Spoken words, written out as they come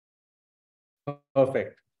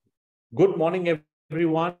Perfect. Good morning,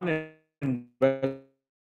 everyone, and welcome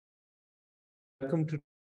to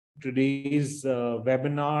today's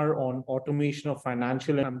webinar on automation of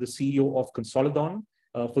financial. I'm the CEO of Consolidon.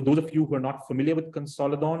 For those of you who are not familiar with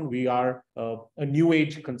Consolidon, we are a new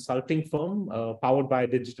age consulting firm powered by a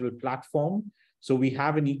digital platform. So we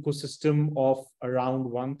have an ecosystem of around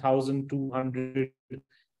 1,200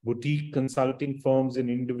 boutique consulting firms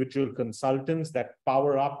and individual consultants that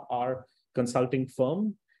power up our consulting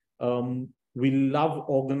firm. We love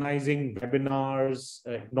organizing webinars,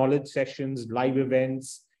 knowledge sessions, live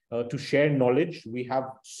events to share knowledge. We have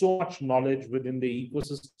so much knowledge within the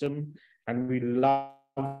ecosystem, and we love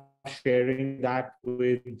sharing that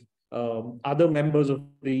with other members of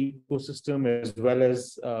the ecosystem, as well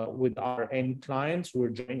as with our end clients who are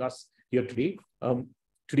joining us here today.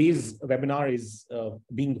 Today's webinar is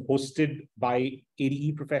being hosted by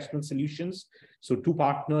ADE Professional Solutions. So two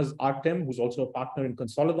partners, Artem, who's also a partner in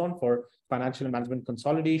Consolidon for financial and management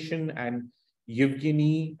consolidation, and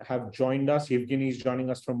Yevgeny have joined us. Yevgeny is joining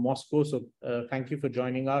us from Moscow. So thank you for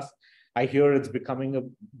joining us. I hear it's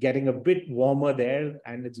getting a bit warmer there,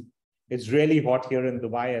 and it's really hot here in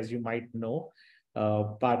Dubai, as you might know.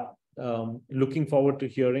 But looking forward to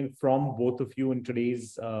hearing from both of you in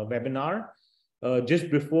today's webinar. Just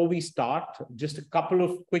before we start, just a couple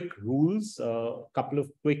of quick rules, a couple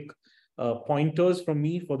of quick pointers from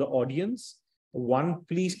me for the audience. One,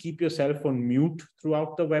 please keep yourself on mute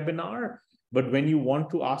throughout the webinar. But when you want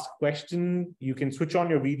to ask a question, you can switch on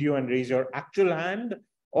your video and raise your actual hand,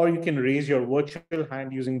 or you can raise your virtual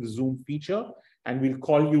hand using the Zoom feature, and we'll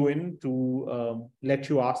call you in to let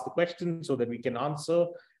you ask the question so that we can answer.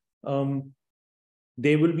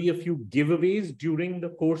 There will be a few giveaways during the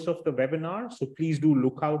course of the webinar, so please do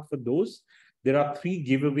look out for those. There are 3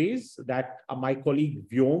 giveaways that my colleague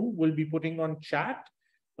Vyom will be putting on chat.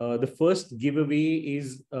 The first giveaway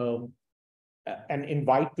is an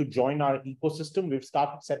invite to join our ecosystem. We've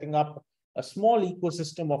started setting up a small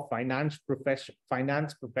ecosystem of finance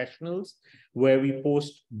professionals where we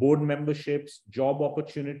post board memberships, job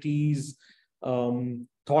opportunities,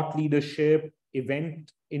 thought leadership,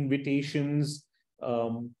 event invitations,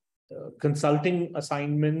 consulting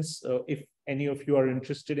assignments. If any of you are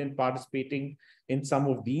interested in participating in some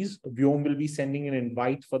of these, Vyom will be sending an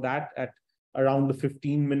invite for that at around the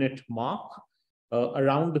 15-minute mark.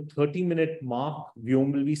 Around the 30-minute mark,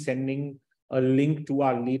 Vyom will be sending a link to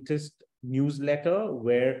our latest newsletter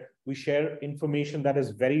where we share information that is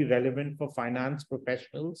very relevant for finance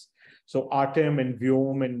professionals. So Artem and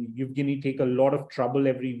Vyom and Yevgeny take a lot of trouble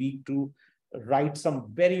every week to write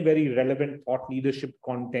some very, very relevant thought leadership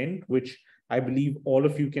content, which I believe all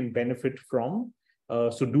of you can benefit from.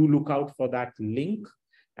 So do look out for that link,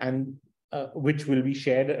 and which will be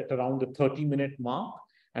shared at around the 30-minute mark.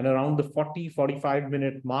 And around the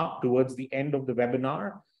 45-minute mark, towards the end of the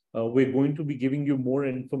webinar, we're going to be giving you more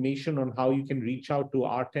information on how you can reach out to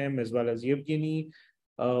Artem as well as Yevgeny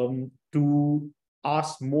to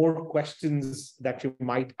ask more questions that you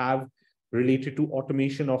might have related to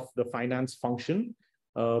automation of the finance function.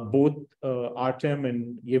 Both Artem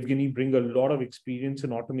and Yevgeny bring a lot of experience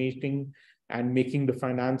in automating and making the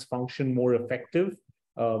finance function more effective.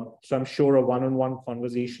 So I'm sure a one-on-one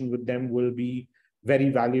conversation with them will be very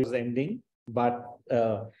valuable ending. But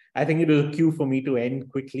I think it is a cue for me to end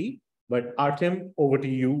quickly. But Artem, over to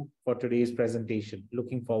you for today's presentation.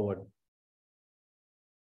 Looking forward.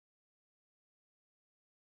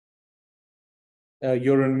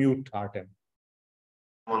 You're on mute, Artem.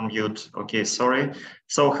 On mute. Okay, sorry.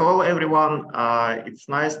 So hello, everyone. It's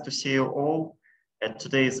nice to see you all at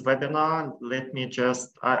today's webinar. Let me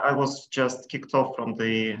just, I was just kicked off from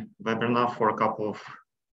the webinar for a couple of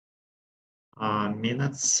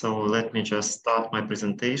minutes. So let me just start my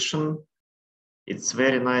presentation. It's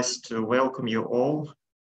very nice to welcome you all.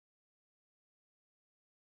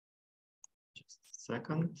 Just a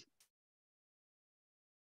second.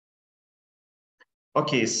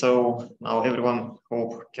 Okay, so now everyone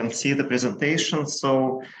hope can see the presentation.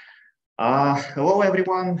 So hello,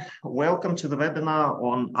 everyone. Welcome to the webinar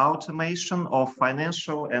on automation of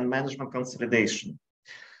financial and management consolidation.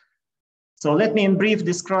 So let me in brief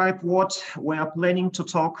describe what we are planning to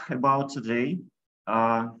talk about today.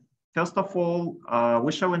 First of all,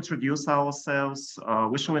 we shall introduce ourselves.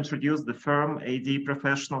 We shall introduce the firm AD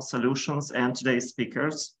Professional Solutions and today's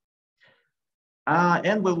speakers.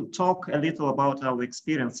 And we'll talk a little about our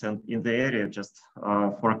experience in the area just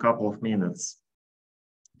for a couple of minutes.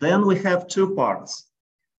 Then we have 2 parts,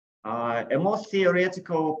 a more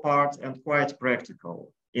theoretical part and quite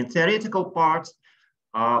practical. In theoretical part,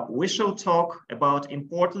 we shall talk about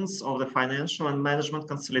importance of the financial and management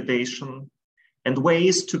consolidation, and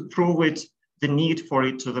ways to prove it, the need for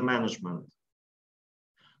it to the management.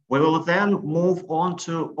 We will then move on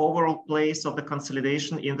to overall place of the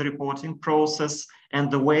consolidation in the reporting process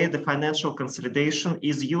and the way the financial consolidation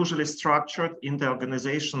is usually structured in the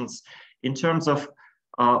organizations in terms of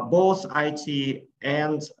both IT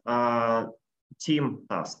and team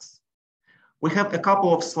tasks. We have a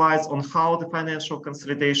couple of slides on how the financial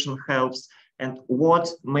consolidation helps and what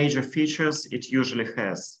major features it usually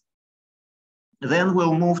has. Then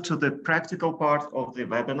we'll move to the practical part of the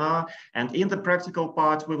webinar. And in the practical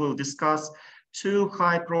part, we will discuss two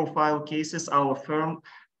high-profile cases our firm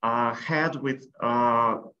had with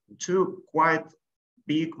two quite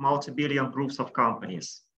big multi-billion groups of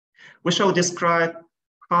companies. We shall describe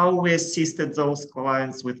how we assisted those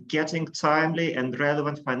clients with getting timely and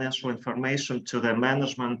relevant financial information to their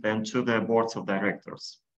management and to their boards of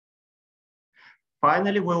directors.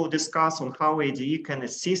 Finally, we'll discuss on how ADE can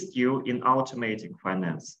assist you in automating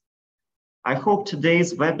finance. I hope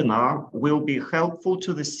today's webinar will be helpful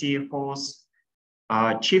to the CFOs,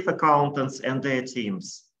 chief accountants, and their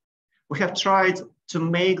teams. We have tried to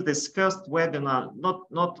make this first webinar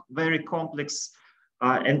not very complex,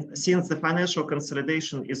 and since the financial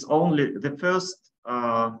consolidation is only the first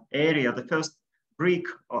area, the first brick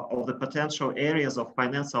of the potential areas of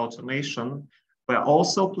finance automation, we're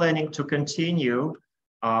also planning to continue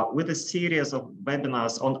with a series of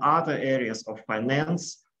webinars on other areas of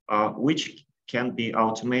finance which can be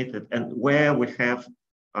automated and where we have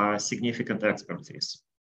significant expertise.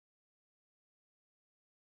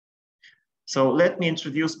 So let me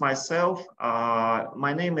introduce myself.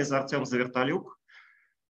 My name is Artem Zavertalyuk.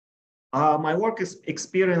 My work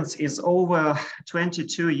experience is over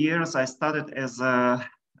 22 years. I started as a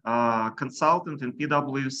consultant in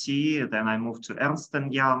PwC, then I moved to Ernst &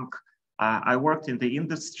 Young. I worked in the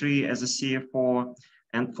industry as a CFO,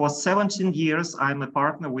 and for 17 years, I'm a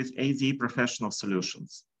partner with ADE Professional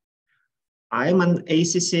Solutions. I'm an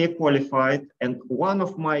ACCA qualified, and one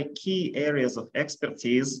of my key areas of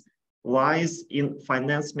expertise lies in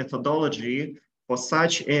finance methodology for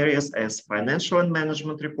such areas as financial and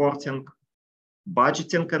management reporting,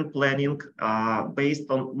 budgeting and planning based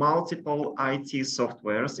on multiple IT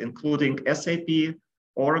softwares, including SAP,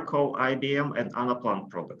 Oracle, IBM, and Anaplan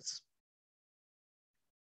products.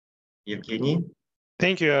 Evgeny?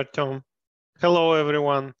 Thank you, Artem. Hello,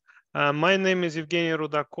 everyone. My name is Evgeny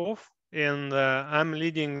Rudakov, and I'm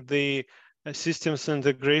leading the systems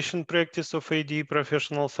integration practice of ADE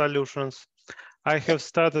Professional Solutions. I have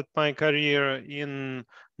started my career in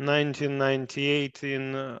 1998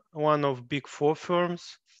 in one of Big Four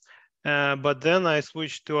firms, but then I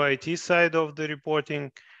switched to IT side of the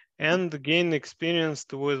reporting and gained experience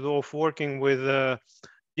of working with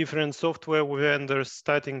different software vendors,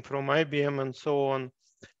 starting from IBM and so on.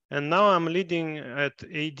 And now I'm leading at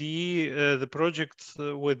ADE the projects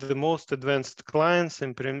with the most advanced clients,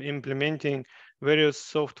 implementing various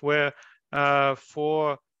software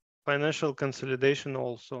for financial consolidation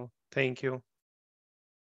also. Thank you.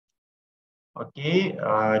 Okay,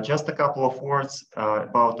 just a couple of words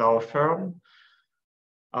about our firm.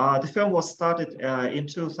 The firm was started in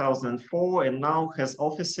 2004 and now has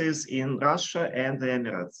offices in Russia and the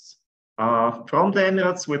Emirates. From the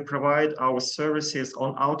Emirates, we provide our services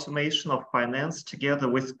on automation of finance together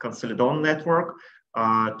with Consolidation network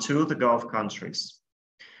to the Gulf countries.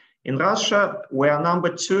 In Russia, we are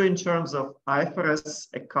 #2 in terms of IFRS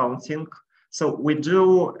accounting. So we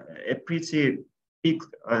do a pretty big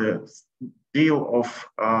deal of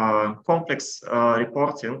complex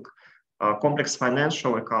reporting, complex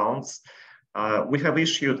financial accounts. We have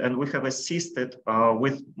issued and we have assisted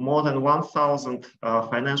with more than 1,000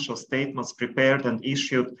 financial statements prepared and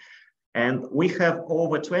issued. And we have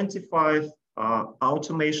over 25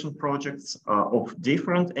 automation projects of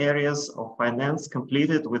different areas of finance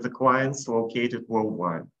completed with the clients located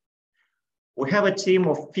worldwide. We have a team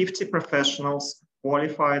of 50 professionals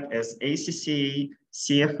qualified as ACCA,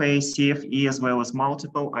 CFA, CFE, as well as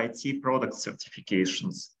multiple IT product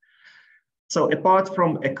certifications. So apart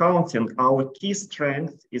from accounting, our key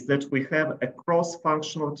strength is that we have a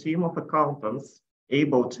cross-functional team of accountants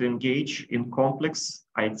able to engage in complex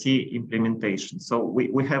IT implementation. So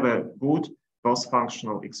we have a good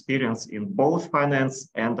cross-functional experience in both finance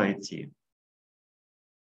and IT.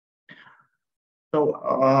 So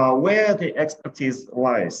where the expertise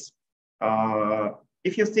lies.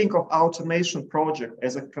 If you think of automation project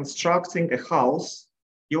as constructing a house,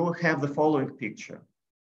 you will have the following picture.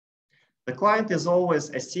 The client is always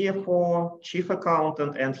a CFO, chief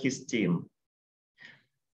accountant, and his team.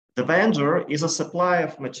 The vendor is a supplier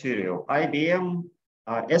of material, IBM,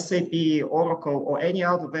 SAP, Oracle, or any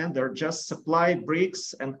other vendor just supply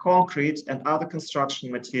bricks and concrete and other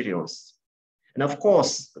construction materials. And of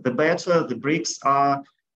course, the better the bricks are,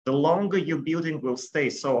 the longer your building will stay.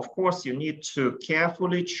 So of course, you need to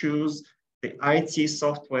carefully choose the IT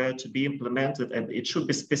software to be implemented, and it should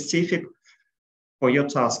be specific for your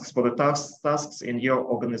tasks, for the tasks in your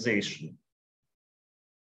organization.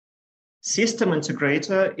 System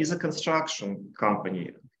integrator is a construction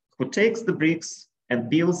company who takes the bricks and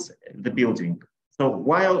builds the building. So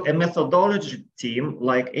while a methodology team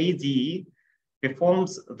like AD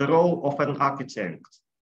performs the role of an architect.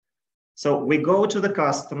 So we go to the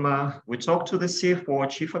customer, we talk to the CFO,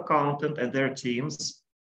 chief accountant, and their teams,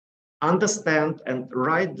 understand and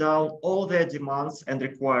write down all their demands and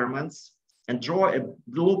requirements, and draw a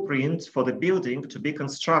blueprint for the building to be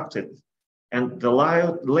constructed and the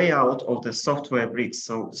layout of the software bricks.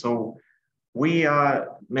 So we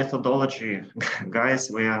are methodology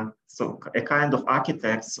guys. We are a kind of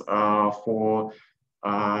architects for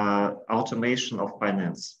automation of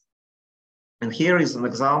finance. And here is an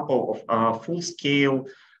example of a full-scale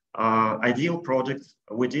ideal project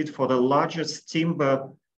we did for the largest timber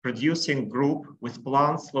producing group with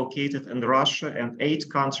plants located in Russia and 8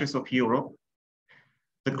 countries of Europe.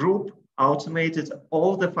 The group automated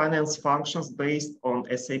all the finance functions based on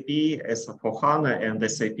SAP S/4HANA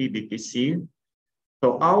and SAP BPC.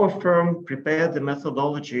 So our firm prepared the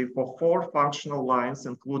methodology for 4 functional lines,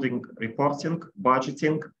 including reporting,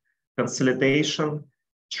 budgeting, consolidation,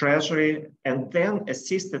 treasury, and then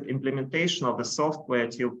assisted implementation of the software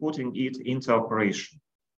till putting it into operation.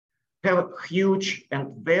 We have a huge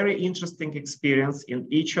and very interesting experience in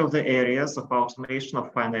each of the areas of automation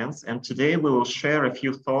of finance, and today we will share a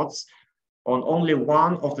few thoughts on only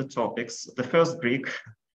one of the topics, the first brick,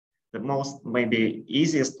 the most maybe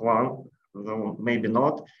easiest one, though maybe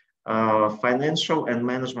not, financial and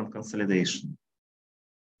management consolidation.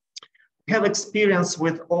 We have experience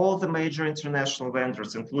with all the major international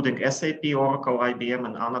vendors, including SAP, Oracle, IBM,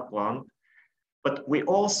 and Anaplan, but we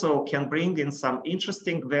also can bring in some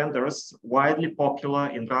interesting vendors widely popular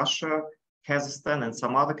in Russia, Kazakhstan, and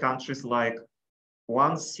some other countries like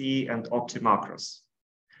 1C and Optimacros.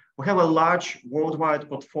 We have a large worldwide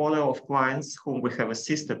portfolio of clients whom we have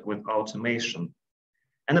assisted with automation.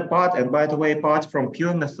 And by the way, apart from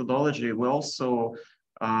pure methodology, we also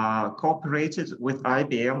cooperated with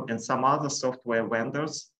IBM and some other software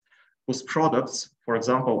vendors whose products, for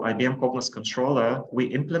example, IBM Cognos controller, we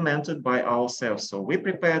implemented by ourselves. So we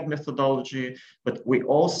prepared methodology, but we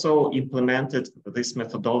also implemented this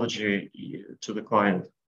methodology to the client.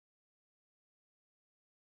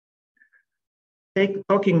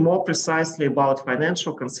 Talking more precisely about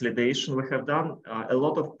financial consolidation, we have done a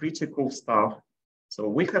lot of pretty cool stuff. So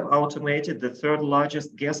we have automated the 3rd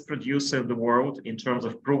largest gas producer in the world in terms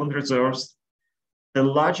of proven reserves, the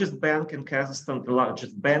largest bank in Kazakhstan, the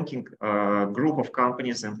largest banking group of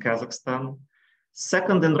companies in Kazakhstan,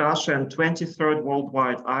 2nd in Russia and 23rd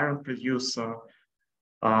worldwide iron producer,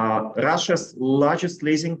 Russia's largest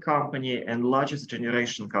leasing company and largest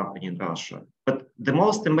generation company in Russia. But the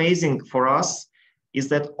most amazing for us is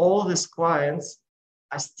that all these clients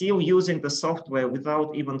are still using the software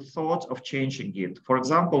without even thought of changing it. For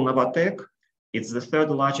example, Novatek, it's the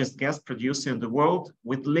 3rd largest gas producer in the world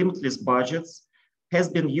with limitless budgets, has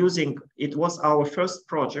been using, it was our first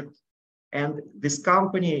project, and this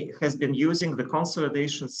company has been using the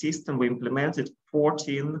consolidation system we implemented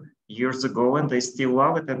 14 years ago, and they still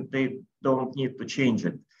love it and they don't need to change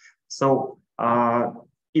it. So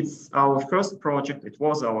it's our first project, it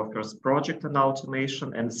was our first project in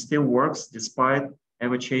automation, and it still works despite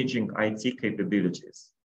ever-changing IT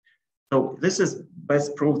capabilities. So this is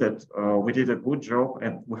best proof that we did a good job,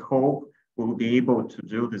 and we hope we'll be able to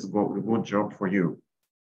do this good job for you.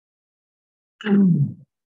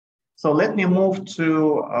 So let me move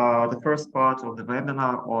to the first part of the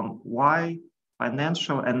webinar on why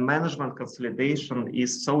financial and management consolidation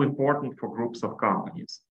is so important for groups of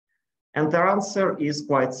companies. And the answer is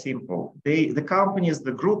quite simple. The companies,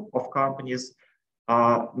 the group of companies,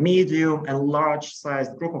 medium and large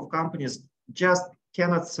sized group of companies just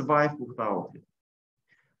cannot survive without it.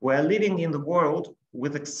 We're living in the world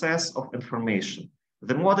with excess of information.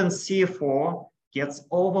 The modern CFO gets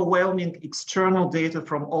overwhelming external data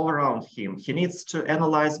from all around him. He needs to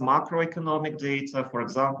analyze macroeconomic data, for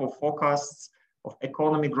example, forecasts of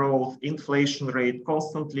economy growth, inflation rate,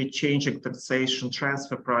 constantly changing taxation,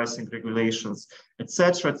 transfer pricing regulations,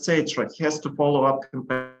 etc., etc. He has to follow up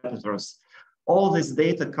competitors. All this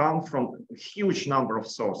data come from a huge number of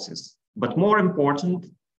sources. But more important,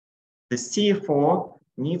 the CFO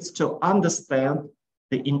needs to understand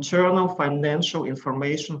the internal financial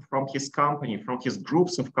information from his company, from his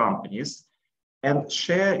groups of companies, and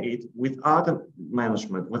share it with other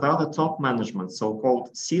management, with other top management,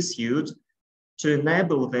 so-called C-suite, to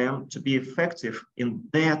enable them to be effective in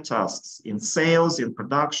their tasks, in sales, in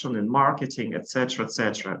production, in marketing, etc.,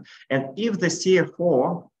 etc. And if the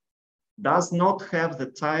CFO does not have the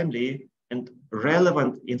timely and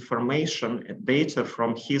relevant information and data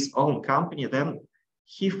from his own company, then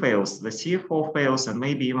he fails, the CFO fails, and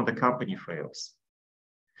maybe even the company fails.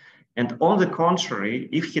 And on the contrary,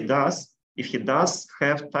 if he does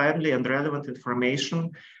have timely and relevant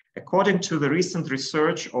information, according to the recent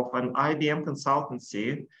research of an IBM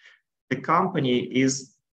consultancy, the company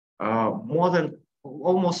is more than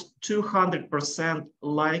almost 200%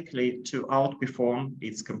 likely to outperform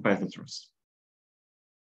its competitors.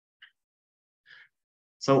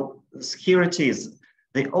 So here it is.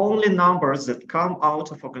 The only numbers that come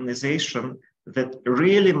out of organization that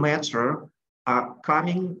really matter are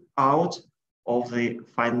coming out of the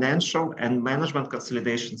financial and management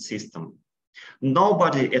consolidation system.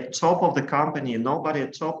 Nobody at top of the company, nobody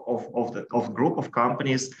at top of group of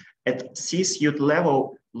companies at C-suite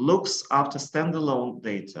level looks after standalone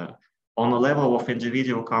data on a level of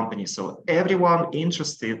individual companies. So everyone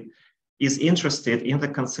is interested in the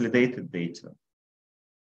consolidated data.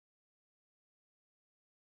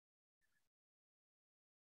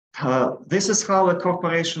 This is how a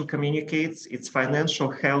corporation communicates its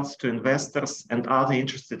financial health to investors and other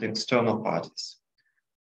interested external parties.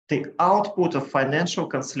 The output of financial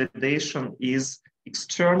consolidation is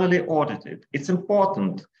externally audited. It's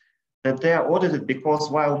important that they are audited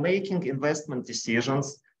because while making investment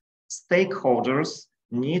decisions, stakeholders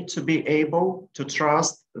need to be able to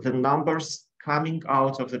trust the numbers coming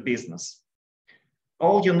out of the business.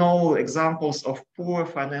 All you know examples of poor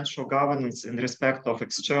financial governance in respect of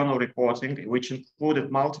external reporting, which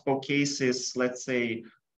included multiple cases, let's say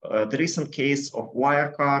the recent case of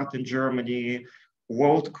Wirecard in Germany,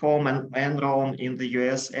 WorldCom and Enron in the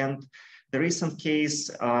US, and the recent case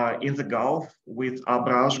in the Gulf with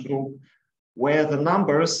Abraj Group, where the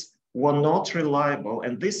numbers were not reliable,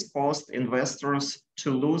 and this caused investors to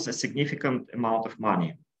lose a significant amount of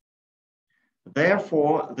money.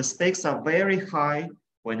 Therefore, the stakes are very high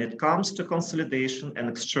when it comes to consolidation and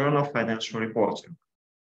external financial reporting.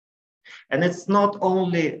 And it's not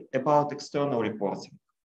only about external reporting.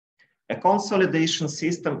 A consolidation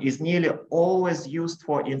system is nearly always used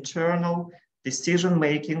for internal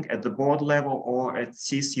decision-making at the board level or at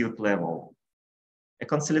C-suite level. A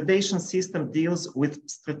consolidation system deals with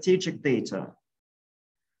strategic data.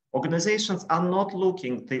 Organizations are not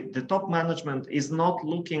looking, the top management is not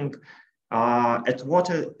looking at what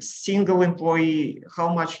a single employee,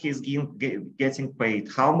 how much he's getting paid,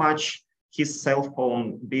 how much his cell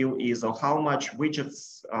phone bill is, or how much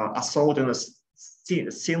widgets are sold in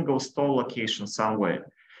a single store location somewhere.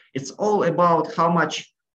 It's all about how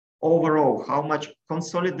much overall, how much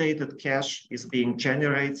consolidated cash is being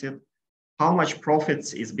generated, how much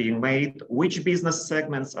profits is being made, which business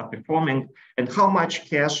segments are performing, and how much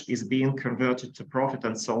cash is being converted to profit,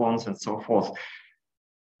 and so on and so forth.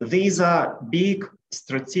 These are big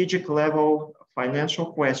strategic level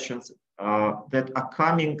financial questions that are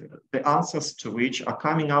coming, the answers to which are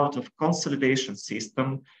coming out of consolidation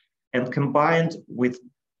system, and combined with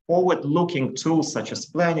forward-looking tools such as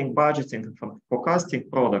planning, budgeting, and forecasting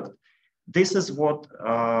product. This is what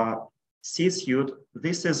C-suite,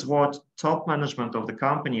 this is what top management of the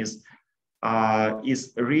companies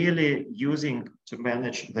is really using to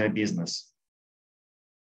manage their business.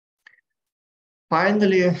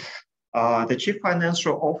 Finally, the chief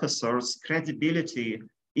financial officer's credibility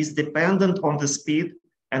is dependent on the speed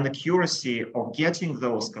and accuracy of getting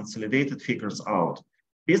those consolidated figures out.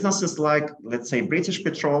 Businesses like, let's say, British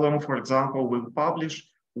Petroleum, for example, will publish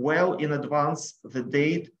well in advance the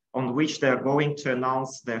date on which they're going to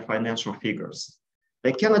announce their financial figures.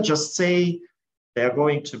 They cannot just say they're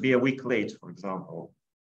going to be a week late, for example.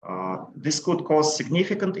 This could cause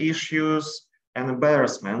significant issues and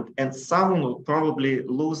embarrassment, and someone will probably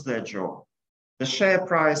lose their job. The share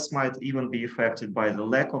price might even be affected by the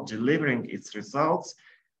lack of delivering its results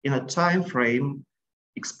in a time frame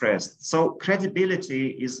expressed. So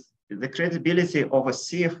the credibility of a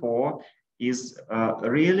CFO is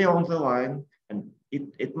really on the line, and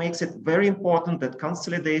it makes it very important that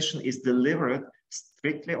consolidation is delivered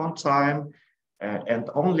strictly on time, and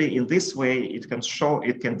only in this way it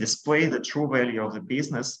can display the true value of the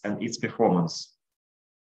business and its performance.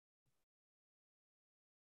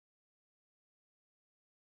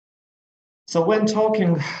 So when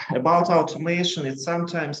talking about automation, it's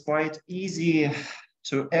sometimes quite easy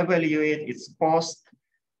to evaluate its cost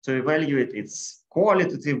to evaluate its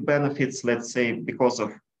qualitative benefits, let's say, because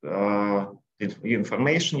of the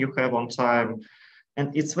information you have on time.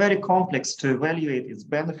 And it's very complex to evaluate its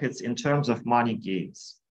benefits in terms of money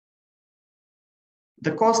gains.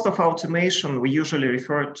 The cost of automation we usually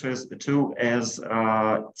refer to as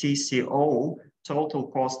TCO, total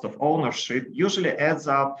cost of ownership, usually adds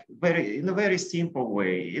up in a very simple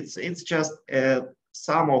way. It's just a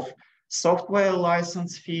sum of software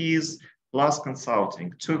license fees plus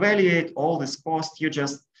consulting. To evaluate all this cost, you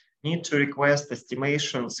just need to request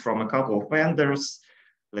estimations from a couple of vendors,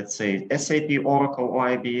 let's say SAP, Oracle, or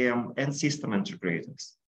IBM, and system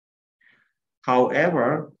integrators.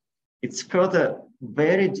 However, it's further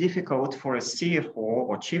very difficult for a CFO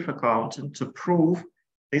or chief accountant to prove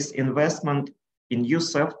this investment in new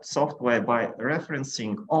software by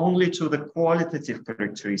referencing only to the qualitative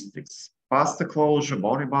characteristics, faster closure,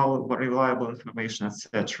 more reliable information,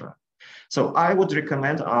 etc. So I would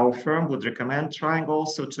recommend, our firm would recommend trying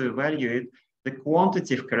also to evaluate the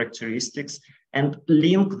quantitative characteristics and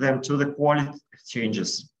link them to the quality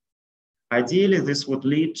changes. Ideally, this would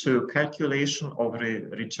lead to calculation of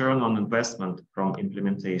return on investment from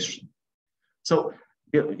implementation. So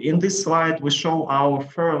in this slide, we show our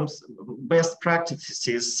firm's best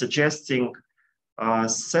practices, suggesting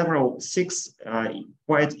six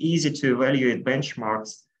quite easy to evaluate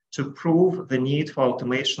benchmarks to prove the need for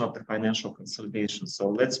automation of the financial consolidation. So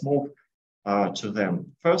let's move to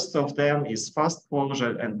them. First of them is fast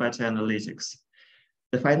closure and better analytics.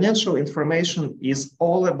 The financial information is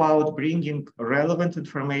all about bringing relevant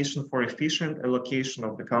information for efficient allocation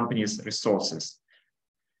of the company's resources.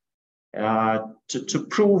 To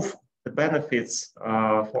prove the benefits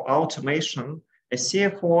for automation, a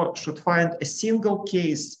CFO should find a single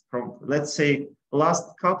case from, let's say, last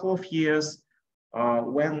couple of years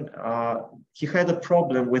when he had a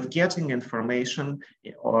problem with getting information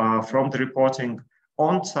from the reporting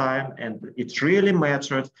on time, and it really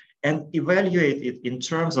mattered, and evaluate it in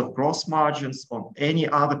terms of gross margins or any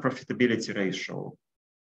other profitability ratio.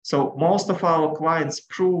 So most of our clients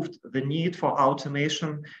proved the need for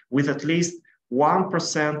automation with at least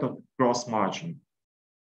 1% of gross margin.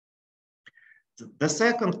 The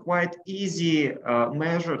second quite easy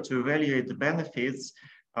measure to evaluate the benefits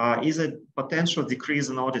is a potential decrease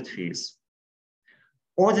in audit fees.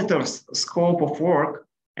 Auditors' scope of work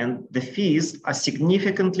and the fees are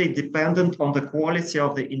significantly dependent on the quality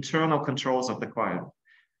of the internal controls of the client.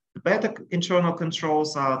 The better internal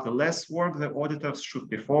controls are, the less work the auditors should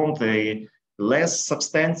perform, the less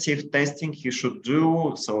substantive testing he should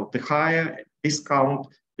do, so the higher discount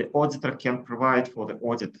the auditor can provide for the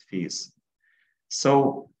audit fees.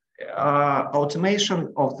 So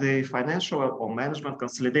automation of the financial or management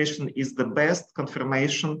consolidation is the best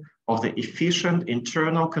confirmation of the efficient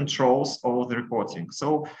internal controls of the reporting.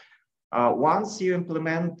 So once you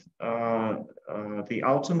implement the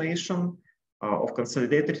automation of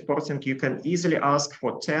consolidated reporting, you can easily ask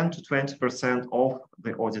for 10 to 20% of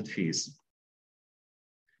the audit fees.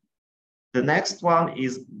 The next one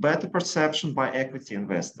is better perception by equity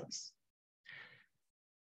investors.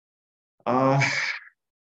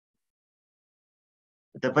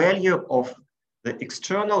 The value of the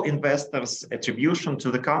external investors' attribution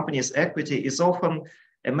to the company's equity is often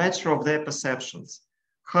a matter of their perceptions,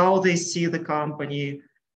 how they see the company,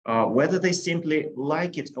 whether they simply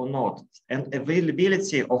like it or not, and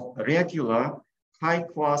availability of regular,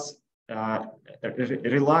 high-class,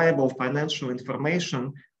 reliable financial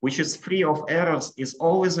information, which is free of errors, is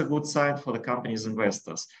always a good sign for the company's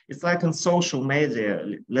investors. It's like on social media,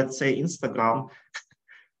 let's say Instagram.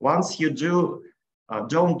 Once you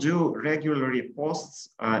don't do regularly posts,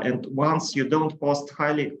 and once you don't post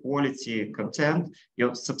highly quality content,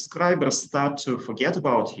 your subscribers start to forget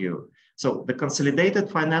about you. So the consolidated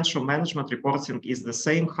financial management reporting is the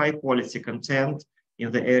same high quality content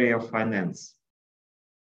in the area of finance.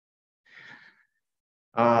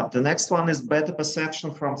 The next one is better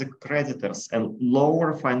perception from the creditors and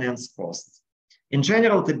lower finance costs. In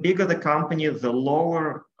general, the bigger the company, the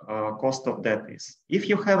lower cost of debt is. If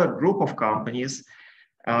you have a group of companies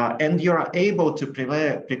and you are able to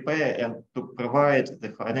prepare and to provide the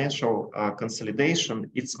financial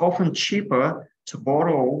consolidation, it's often cheaper to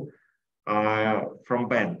borrow from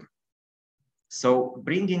bank. So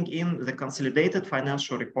bringing in the consolidated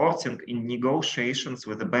financial reporting in negotiations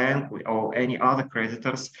with the bank or any other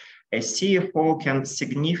creditors, a CFO can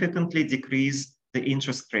significantly decrease the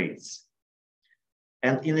interest rates.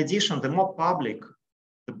 And in addition, the more public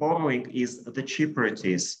the borrowing is, the cheaper it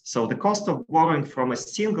is. So the cost of borrowing from a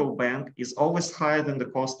single bank is always higher than the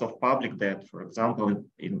cost of public debt, for example,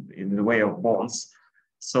 in the way of bonds.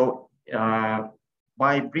 So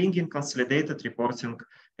by bringing consolidated reporting,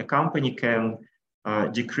 a company can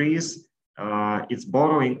decrease its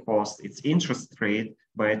borrowing cost, its interest rate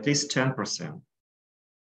by at least 10%.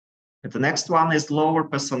 And the next one is lower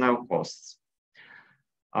personnel costs.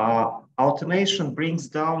 Automation brings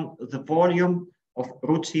down the volume of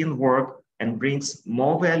routine work and brings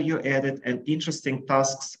more value added and interesting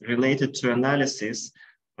tasks related to analysis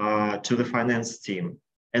to the finance team.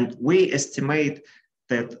 And we estimate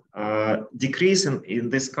that decrease in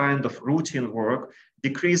this kind of routine work,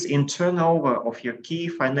 decrease in turnover of your key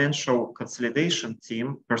financial consolidation team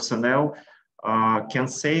personnel can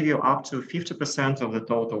save you up to 50% of the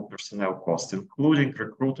total personnel cost, including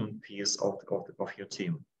recruitment fees of your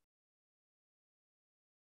team.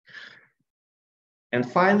 And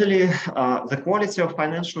finally, the quality of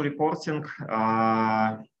financial reporting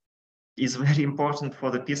is very important for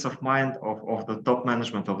the peace of mind of the top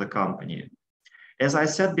management of the company. As I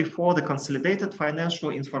said before, the consolidated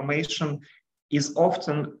financial information is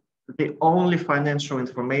often the only financial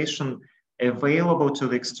information available to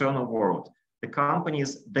the external world, the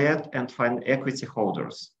company's debt and equity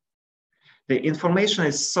holders. The information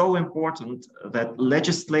is so important that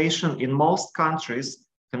legislation in most countries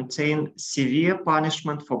contain severe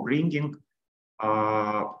punishment for bringing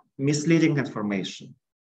misleading information.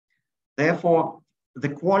 Therefore,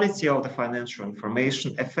 the quality of the financial information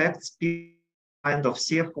affects the kind of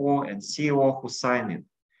CFO and CEO who sign it,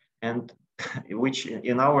 and which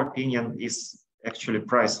in our opinion is actually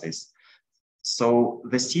priceless. So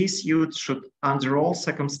the C-suite should, under all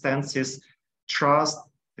circumstances, trust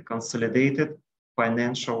the consolidated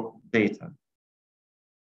financial data.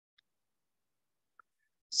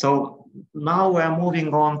 So now we're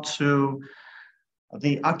moving on to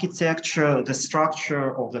the architecture, the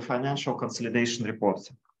structure of the financial consolidation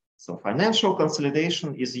reporting. So financial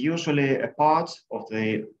consolidation is usually a part of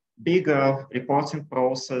the bigger reporting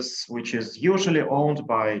process, which is usually owned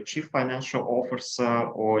by chief financial officer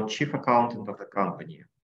or chief accountant of the company.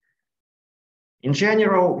 In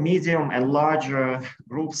general, medium and larger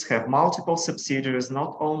groups have multiple subsidiaries,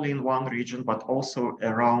 not only in one region, but also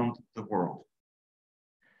around the world.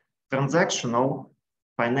 Transactional,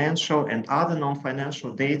 financial, and other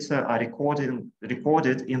non-financial data are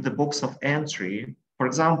recorded in the books of entry, for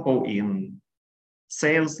example, in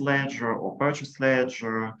sales ledger or purchase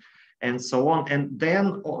ledger, and so on. And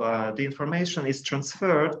then the information is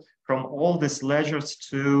transferred from all these ledgers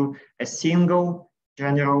to a single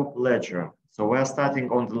general ledger. So we're starting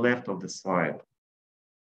on the left of the slide.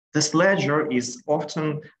 This ledger is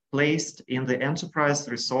often placed in the enterprise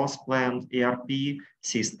resource plan ERP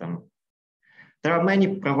system. There are many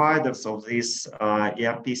providers of these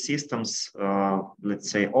ERP systems, let's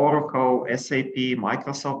say Oracle, SAP,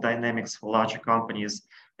 Microsoft Dynamics for larger companies,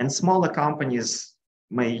 and smaller companies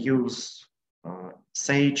may use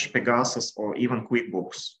Sage, Pegasus, or even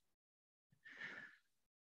QuickBooks.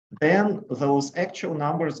 Then those actual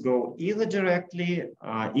numbers go either directly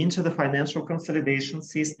into the financial consolidation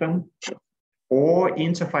system or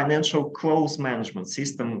into financial close management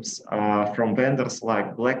systems from vendors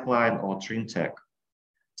like Blackline or Trintech.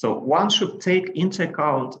 So one should take into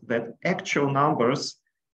account that actual numbers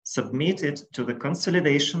submitted to the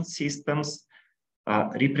consolidation systems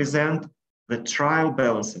represent the trial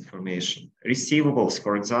balance information, receivables,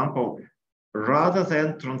 for example, rather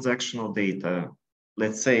than transactional data,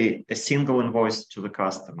 let's say a single invoice to the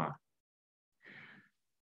customer.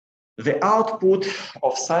 The output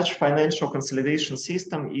of such financial consolidation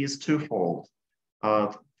system is twofold.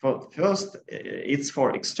 First, it's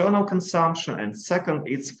for external consumption, and second,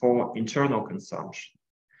 it's for internal consumption.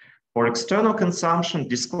 For external consumption,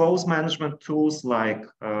 disclose management tools like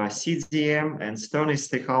CDM and Sternis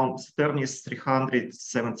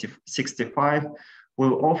 365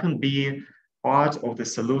 will often be part of the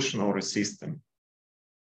solution or a system.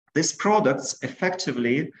 These products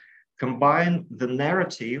effectively combine the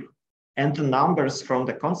narrative and the numbers from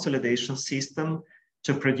the consolidation system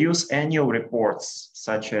to produce annual reports,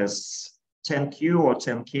 such as 10Q or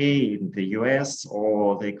 10K in the US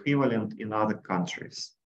or the equivalent in other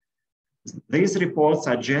countries. These reports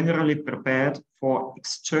are generally prepared for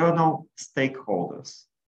external stakeholders,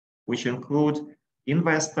 which include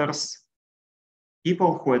investors,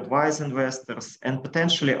 people who advise investors, and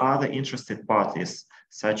potentially other interested parties,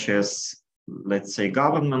 such as, let's say,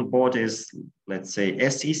 government bodies, let's say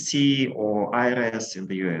SEC or IRS in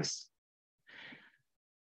the US.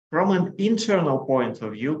 From an internal point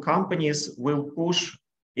of view, companies will push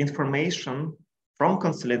information from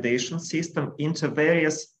consolidation system into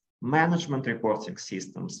various management reporting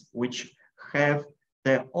systems, which have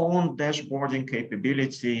their own dashboarding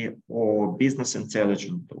capability or business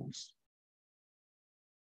intelligence tools.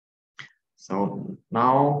 So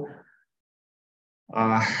now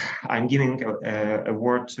I'm giving a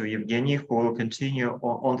word to Evgeny, who will continue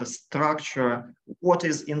on the structure, what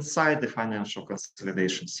is inside the financial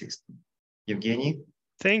consolidation system. Evgeny?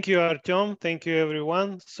 Thank you, Artyom. Thank you,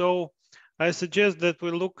 everyone. So I suggest that we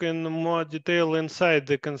look in more detail inside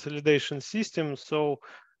the consolidation system. So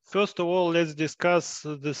first of all, let's discuss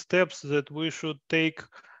the steps that we should take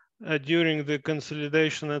during the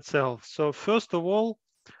consolidation itself. So first of all,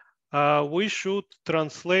 we should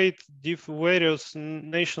translate various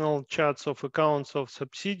national charts of accounts of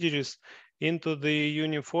subsidiaries into the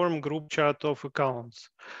uniform group chart of accounts.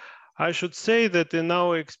 I should say that in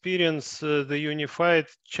our experience, the unified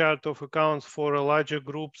chart of accounts for larger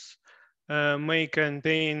groups may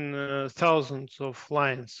contain thousands of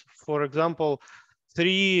lines. For example,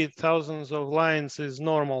 3,000 of lines is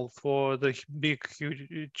normal for the big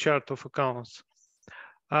chart of accounts.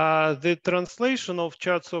 The translation of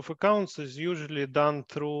charts of accounts is usually done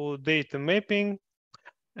through data mapping.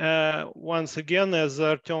 Once again, as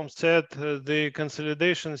Artyom said, the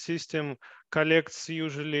consolidation system collects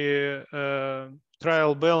usually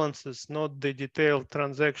trial balances, not the detailed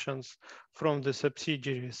transactions from the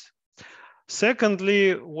subsidiaries.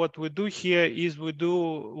 Secondly, what we do here is we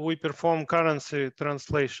perform currency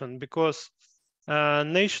translation, because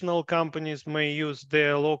national companies may use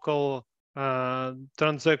their local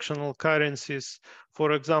transactional currencies,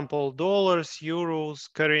 for example, dollars, euros,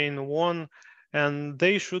 Korean won, and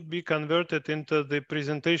they should be converted into the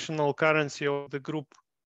presentational currency of the group.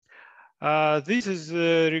 This is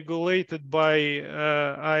regulated by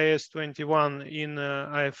IAS 21 in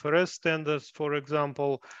IFRS standards. For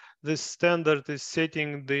example, this standard is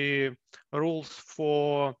setting the rules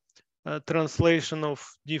for translation of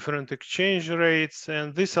different exchange rates,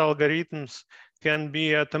 and these algorithms can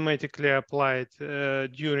be automatically applied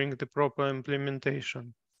during the proper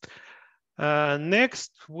implementation.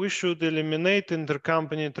 Next, we should eliminate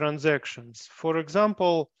intercompany transactions. For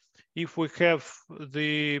example, if we have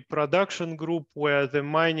the production group where the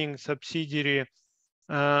mining subsidiary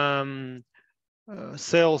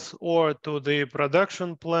sells ore to the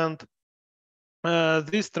production plant,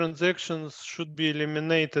 these transactions should be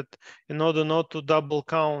eliminated in order not to double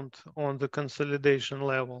count on the consolidation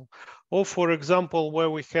level. Or for example, where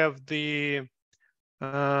we have the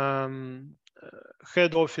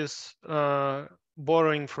head office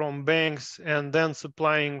borrowing from banks and then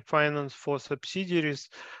supplying finance for subsidiaries,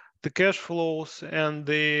 the cash flows and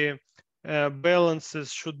the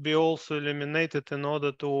balances should be also eliminated in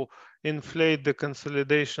order to inflate the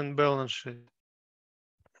consolidation balance sheet.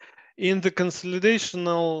 In the consolidation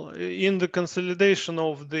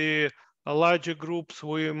of the larger groups,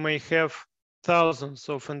 we may have thousands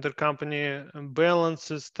of intercompany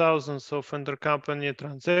balances, thousands of intercompany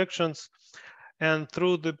transactions, and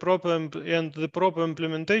through the proper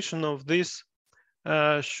implementation of this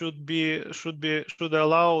should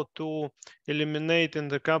allow to eliminate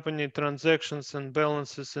intercompany transactions and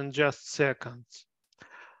balances in just seconds.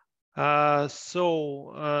 Then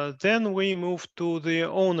we move to the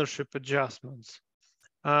ownership adjustments.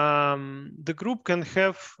 The group can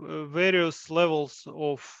have various levels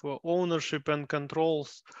of ownership and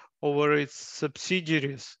controls over its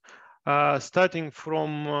subsidiaries, starting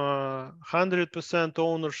from 100%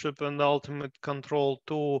 ownership and ultimate control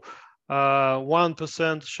to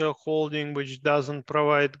 1% shareholding, which doesn't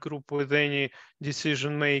provide group with any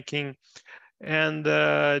decision making, and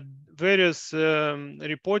various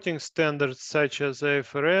reporting standards such as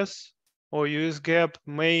IFRS or US GAAP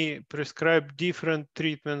may prescribe different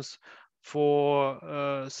treatments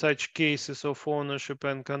for such cases of ownership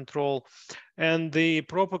and control, and the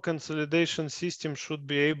proper consolidation system should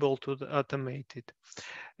be able to automate it.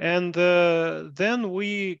 And then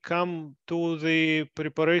we come to the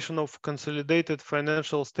preparation of consolidated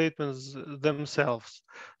financial statements themselves.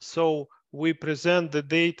 So we present the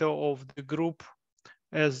data of the group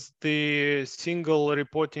as the single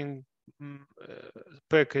reporting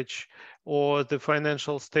package or the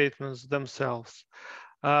financial statements themselves.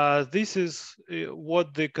 This is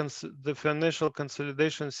what the financial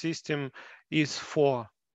consolidation system is for.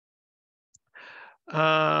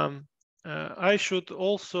 I should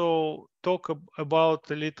also talk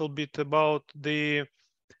about a little bit about the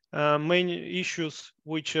main issues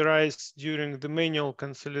which arise during the manual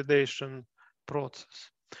consolidation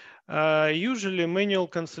process. Usually manual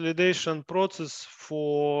consolidation process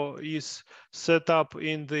is set up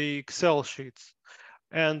in the Excel sheets.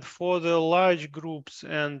 And for the large groups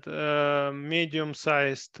and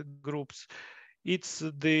medium-sized groups, it's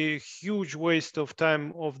the huge waste of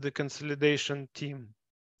time of the consolidation team.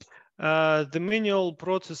 The manual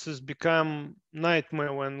processes become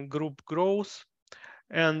nightmare when group grows,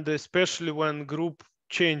 and especially when group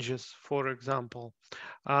changes, for example.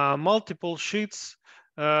 Multiple sheets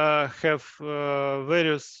have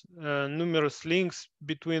various numerous links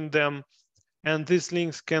between them, and these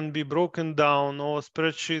links can be broken down, or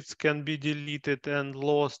spreadsheets can be deleted and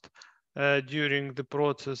lost during the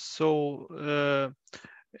process. So,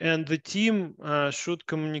 and the team should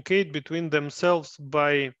communicate between themselves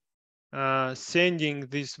by sending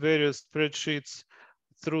these various spreadsheets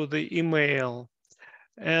through the email.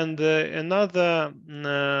 And another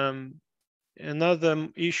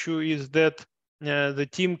issue is that the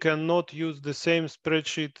team cannot use the same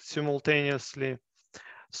spreadsheet simultaneously.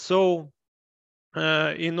 So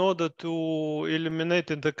in order to eliminate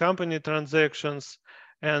intercompany transactions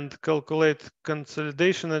and calculate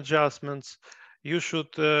consolidation adjustments, you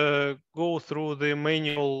should go through the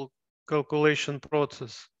manual calculation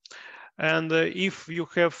process. And if you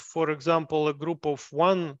have, for example, a group of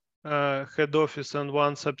one head office and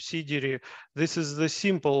one subsidiary, this is the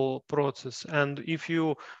simple process. And if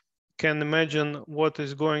you can imagine what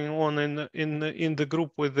is going on in the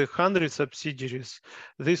group with the 100 subsidiaries,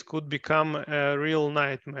 this could become a real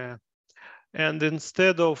nightmare. And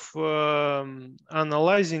instead of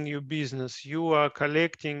analyzing your business, you are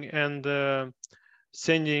collecting and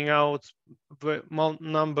sending out the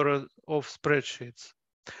number of spreadsheets.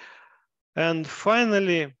 And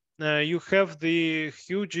finally, you have the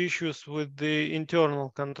huge issues with the internal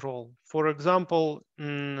control. For example,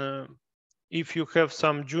 if you have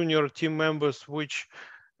some junior team members which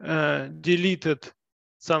deleted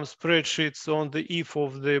some spreadsheets on the eve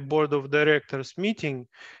of the board of directors meeting,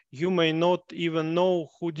 you may not even know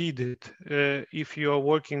who did it if you are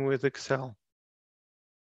working with Excel.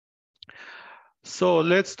 So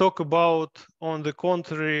let's talk about, on the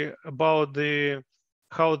contrary, about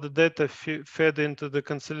how the data fed into the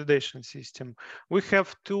consolidation system. We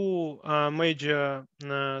have two major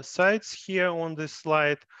sites here on this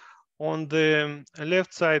slide. On the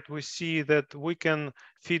left side, we see that we can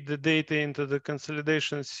feed the data into the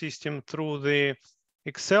consolidation system through the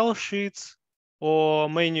Excel sheets, or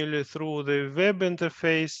manually through the web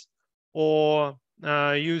interface, or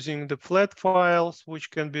using the flat files,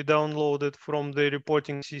 which can be downloaded from the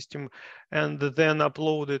reporting system and then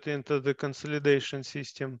uploaded into the consolidation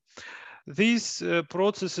system. These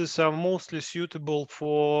processes are mostly suitable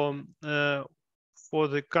for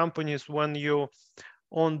the companies when you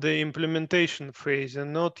on the implementation phase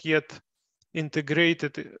and not yet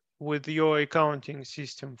integrated with your accounting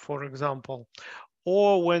system, for example,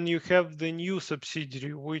 or when you have the new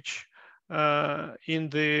subsidiary which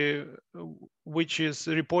which is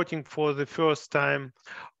reporting for the first time,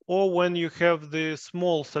 or when you have the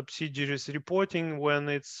small subsidiaries reporting, when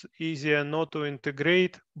it's easier not to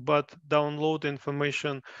integrate but download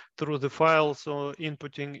information through the files or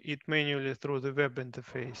inputting it manually through the web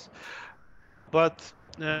interface. But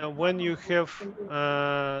when you have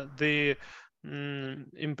the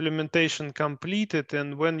implementation completed,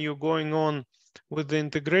 and when you're going on with the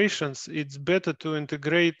integrations, it's better to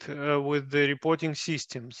integrate with the reporting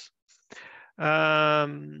systems,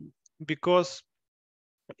 because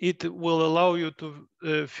it will allow you to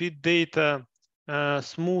feed data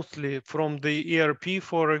smoothly from the ERP,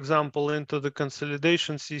 for example, into the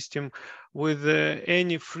consolidation system with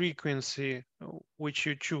any frequency which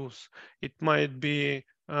you choose. It might be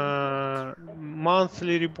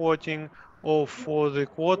monthly reporting, or for the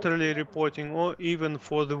quarterly reporting, or even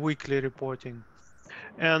for the weekly reporting.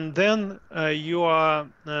 And then you are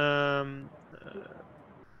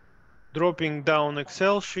dropping down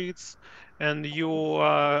Excel sheets, and you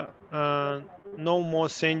are no more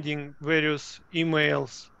sending various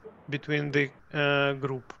emails between the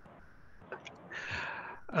group.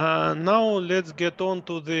 Now let's get on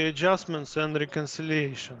to the adjustments and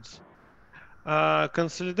reconciliations.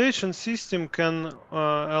 Consolidation system can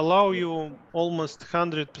allow you almost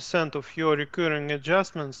 100% of your recurring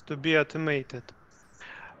adjustments to be automated,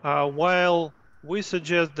 while we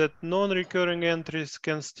suggest that non-recurring entries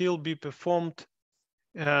can still be performed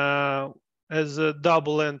as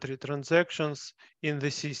double entry transactions in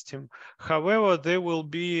the system. However, they will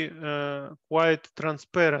be quite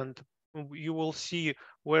transparent. You will see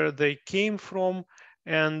where they came from,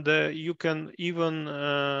 and you can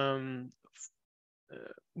even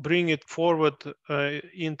bring it forward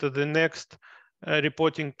into the next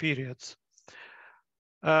reporting periods.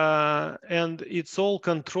 And it's all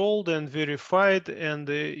controlled and verified, and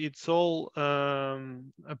it's all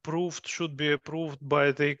approved, should be approved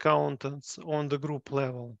by the accountants on the group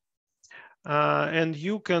level. And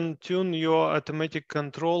you can tune your automatic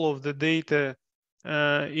control of the data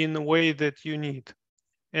in a way that you need.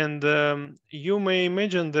 And you may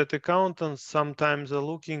imagine that accountants sometimes are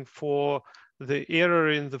looking for the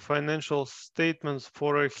error in the financial statements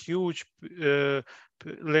for a huge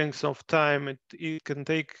length of time. It can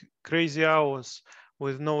take crazy hours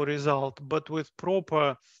with no result, but with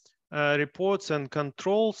proper reports and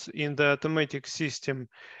controls in the automatic system,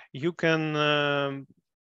 you can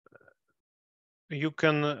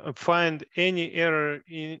find any error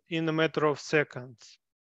in a matter of seconds.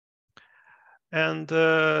 And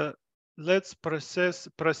let's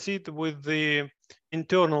proceed with the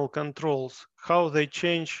internal controls, how they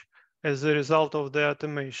change as a result of the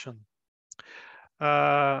automation.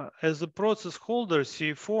 As a process holder,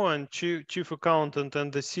 CFO and chief accountant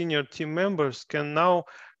and the senior team members can now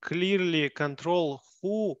clearly control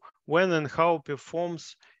who, when, and how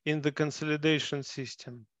performs in the consolidation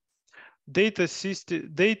system. Data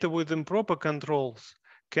with improper controls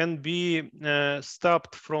can be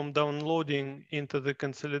stopped from downloading into the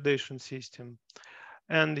consolidation system.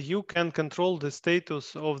 And you can control the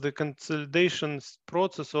status of the consolidation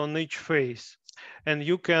process on each phase. And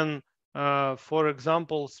you can, for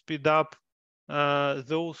example, speed up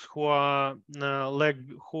those who are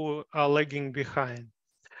lagging behind.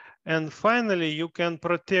 And finally, you can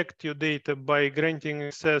protect your data by granting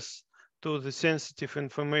access to the sensitive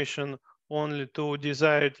information only to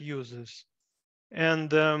desired users.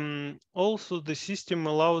 And also the system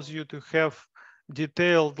allows you to have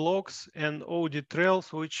detailed logs and audit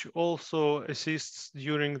trails, which also assists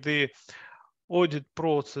during the audit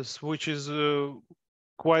process, which is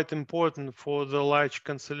quite important for the large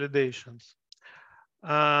consolidations.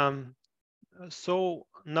 So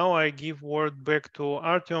now I give word back to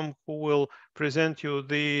Artyom, who will present you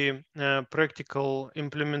the practical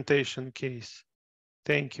implementation case.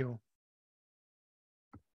 Thank you.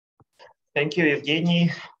 Thank you, Evgeny.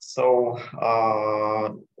 So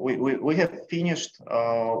we have finished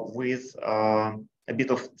with a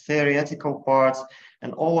bit of theoretical parts,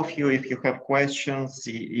 and all of you, if you have questions,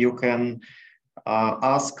 you can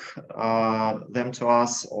ask them to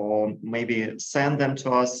us, or maybe send them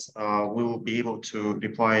to us. We will be able to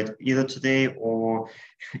reply it either today, or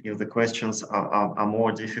if the questions are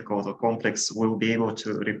more difficult or complex, we'll be able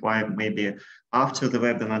to reply maybe after the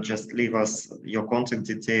webinar. Just leave us your contact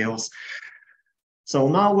details. So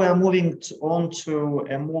now we are moving on to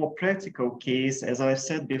a more practical case. As I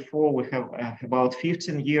said before, we have about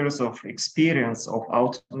 15 years of experience of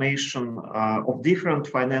automation of different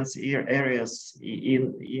finance areas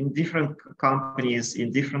in different companies,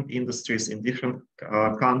 in different industries, in different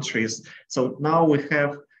countries. So now we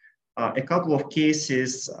have a couple of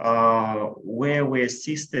cases where we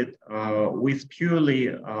assisted with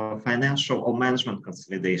purely financial or management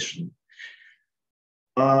consolidation.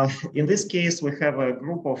 In this case, we have a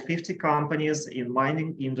group of 50 companies in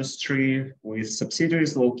mining industry with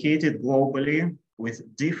subsidiaries located globally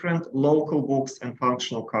with different local books and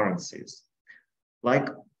functional currencies. Like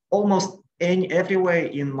almost everywhere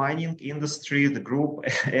in mining industry, the group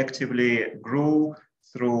actively grew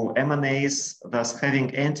through M&As, thus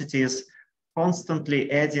having entities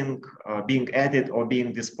constantly being added or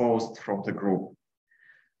being disposed from the group.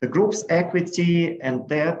 The group's equity and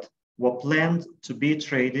debt were planned to be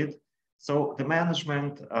traded. So the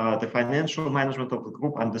management, the financial management of the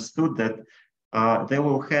group understood that they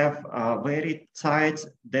will have very tight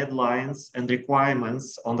deadlines and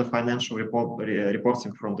requirements on the financial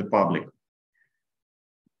reporting from the public.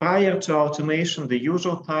 Prior to automation, the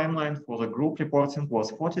usual timeline for the group reporting was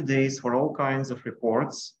 40 days for all kinds of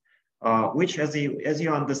reports, which, as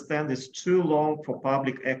you understand, is too long for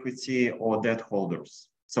public equity or debt holders.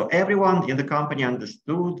 So everyone in the company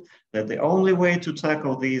understood that the only way to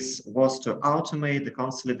tackle this was to automate the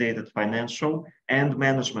consolidated financial and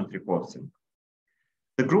management reporting.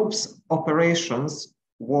 The group's operations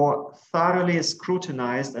were thoroughly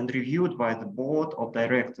scrutinized and reviewed by the board of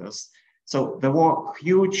directors. So there were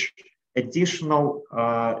huge additional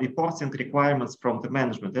reporting requirements from the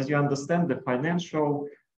management. As you understand, the financial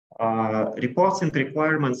reporting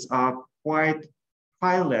requirements are quite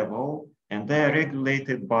high level, and they are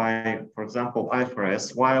regulated by, for example,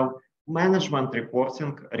 IFRS, while management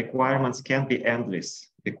reporting requirements can be endless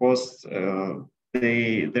because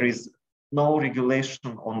there is no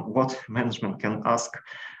regulation on what management can ask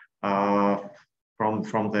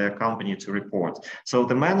from the company to report. So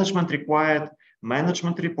the management required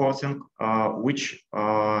management reporting, which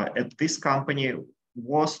at this company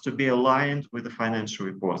was to be aligned with the financial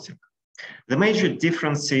reporting. The major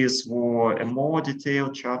differences were a more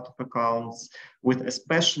detailed chart of accounts with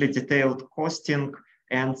especially detailed costing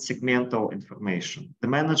and segmental information. The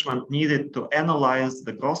management needed to analyze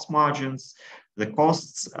the gross margins, the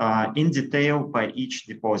costs in detail by each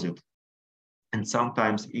deposit, and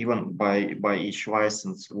sometimes even by each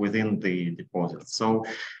license within the deposit. So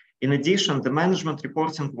in addition, the management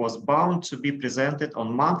reporting was bound to be presented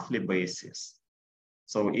on monthly basis.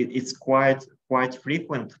 So it's quite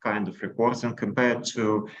frequent kind of reporting compared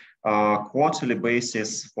to quarterly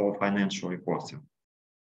basis for financial reporting.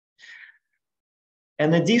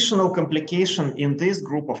 An additional complication in this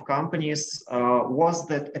group of companies was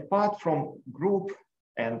that apart from group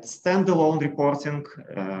and standalone reporting,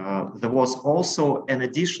 there was also an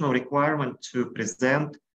additional requirement to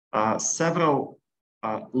present several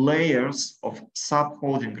layers of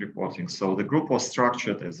sub-holding reporting. So the group was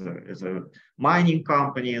structured as a mining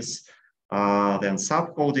companies, then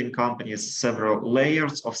sub-holding companies, several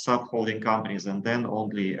layers of sub-holding companies, and then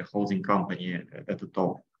only a holding company at the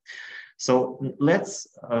top. So let's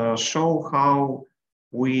show how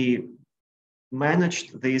we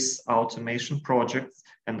managed this automation project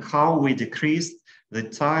and how we decreased the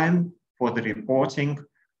time for the reporting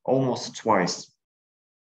almost twice.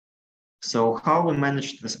 So how we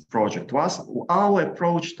managed this project was our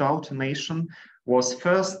approach to automation was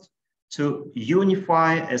first to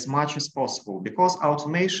unify as much as possible, because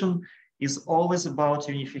automation is always about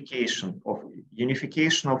unification of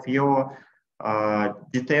your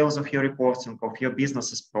details of your reporting, of your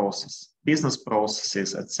business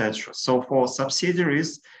processes, etc. So for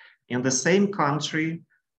subsidiaries in the same country,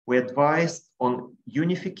 we advised on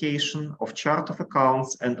unification of chart of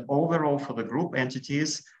accounts, and overall for the group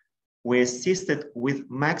entities, we assisted with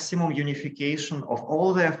maximum unification of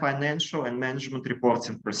all their financial and management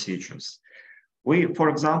reporting procedures. We, for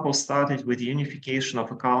example, started with unification of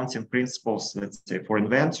accounting principles. Let's say for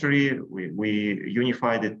inventory, we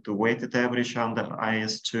unified it to weighted average under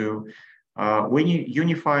IS2. We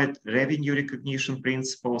unified revenue recognition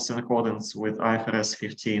principles in accordance with IFRS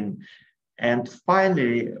 15. And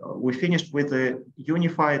finally, we finished with the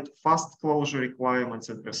unified fast closure requirements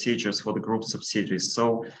and procedures for the group subsidiaries.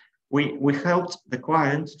 So we helped the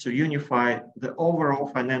client to unify the overall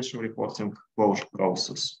financial reporting closure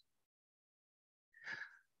process.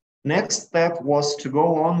 Next step was to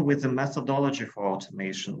go on with the methodology for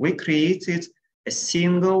automation. We created a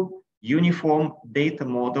single uniform data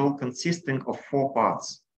model consisting of 4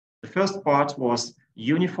 parts. The first part was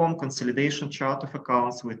uniform consolidation chart of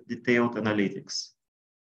accounts with detailed analytics.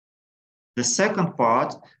 The second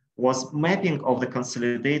part was mapping of the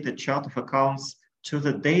consolidated chart of accounts to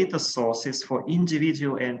the data sources for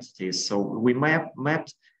individual entities. So we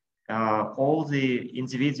mapped all the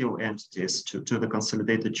individual entities to the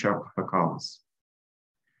consolidated chart of accounts.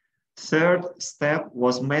 Third step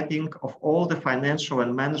was mapping of all the financial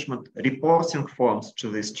and management reporting forms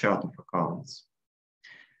to this chart of accounts.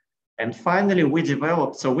 And finally, we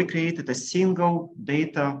created a single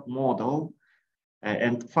data model.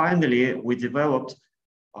 And finally, we developed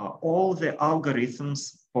all the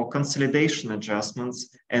algorithms for consolidation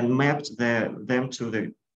adjustments and mapped them to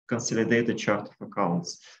the consolidated chart of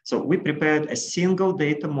accounts. So we prepared a single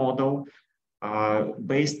data model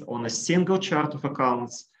based on a single chart of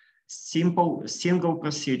accounts, single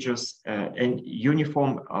procedures, and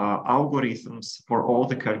uniform algorithms for all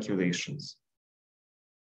the calculations.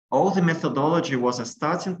 All the methodology was a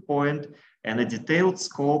starting point and a detailed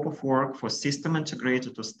scope of work for system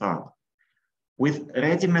integrator to start. With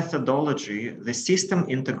ready methodology, the system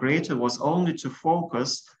integrator was only to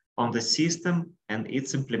focus on the system and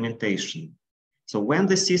its implementation. So when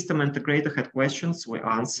the system integrator had questions, we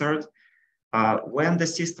answered. When the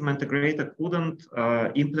system integrator couldn't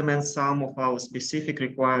implement some of our specific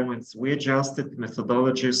requirements, we adjusted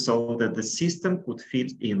methodology so that the system could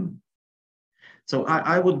fit in. So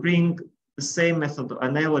I would bring the same method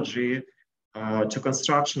analogy to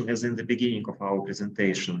construction as in the beginning of our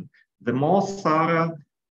presentation. The more thorough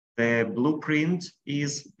the blueprint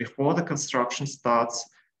is before the construction starts,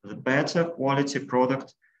 the better quality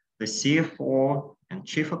product the CFO and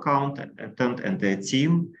chief accountant and their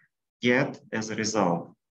team get as a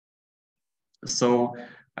result. So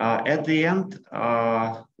at the end,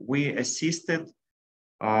 we assisted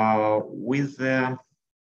with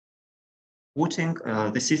putting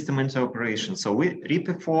the system into operation. So we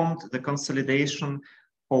reperformed the consolidation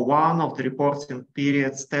for one of the reporting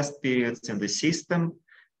periods, test periods in the system,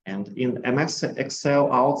 and in MS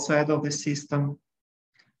Excel outside of the system.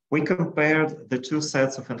 We compared the 2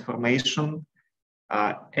 sets of information,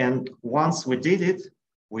 and once we did it,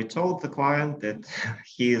 we told the client that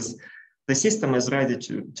the system is ready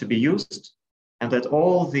to be used, and that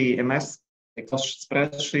all the MS Excel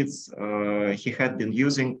spreadsheets he had been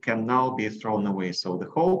using can now be thrown away. So the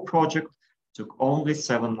whole project took only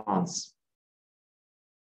 7 months.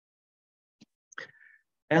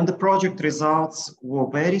 And the project results were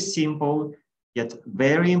very simple, yet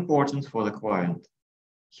very important for the client.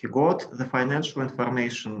 He got the financial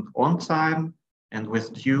information on time and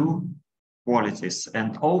with due qualities.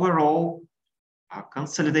 And overall, our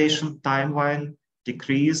consolidation timeline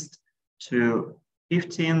decreased to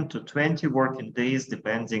 15 to 20 working days,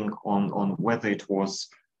 depending on whether it was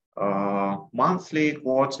monthly,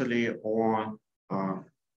 quarterly, or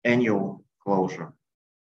annual closure.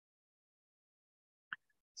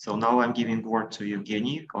 So now I'm giving word to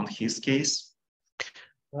Evgeny on his case.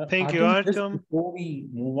 Thank you, Artem. Before we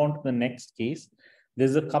move on to the next case,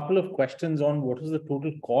 there's a couple of questions on what is the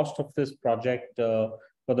total cost of this project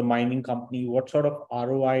for the mining company? What sort of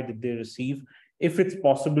ROI did they receive? If it's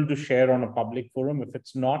possible to share on a public forum, if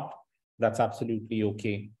it's not, that's absolutely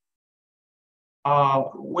okay.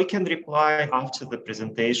 We can reply after the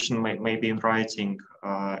presentation, maybe in writing,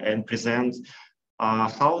 and present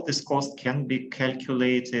how this cost can be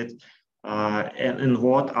calculated and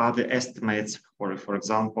what are the estimates. For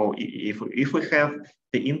example, if we have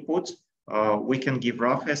the input, we can give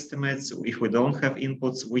rough estimates. If we don't have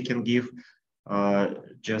inputs, we can give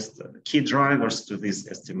just key drivers to these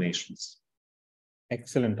estimations.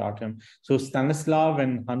 Excellent, Artem. So Stanislav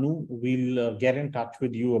and Hanu, we'll get in touch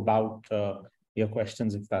with you about your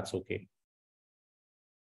questions, if that's okay.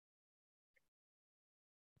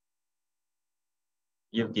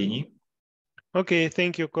 Evgeny. Okay,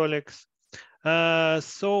 thank you, colleagues.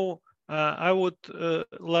 I would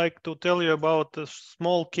like to tell you about a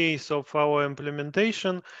small case of our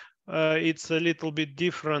implementation. It's a little bit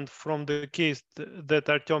different from the case that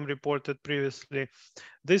Artem reported previously.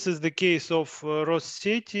 This is the case of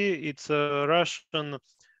Rosseti. It's a Russian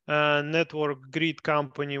network grid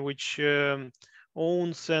company which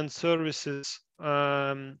owns and services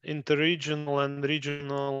interregional and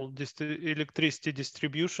regional electricity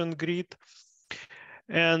distribution grid.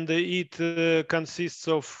 And it consists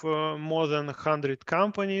of more than 100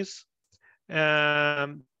 companies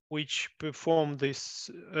which perform this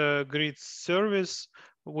grid service,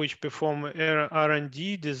 which perform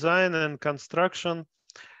R&D, design, and construction.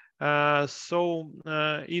 It's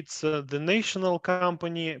the national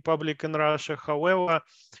company, public in Russia. However,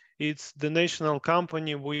 it's the national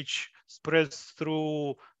company which spreads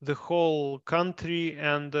through the whole country,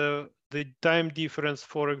 and the time difference,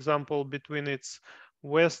 for example, between its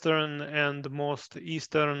Western and most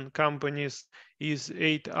Eastern companies is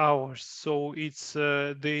 8 hours. So it's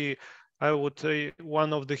I would say,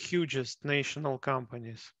 one of the hugest national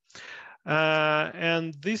companies.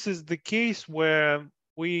 And this is the case where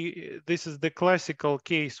this is the classical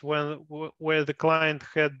case where the client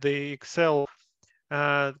had the Excel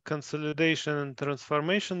consolidation and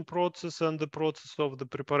transformation process and the process of the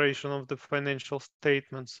preparation of the financial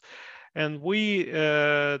statements. And we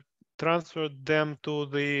transferred them to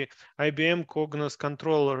the IBM Cognos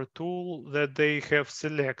controller tool that they have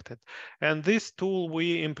selected. And this tool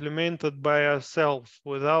we implemented by ourselves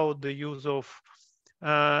without the use of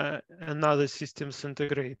another systems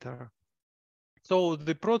integrator. So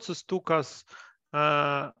the process took us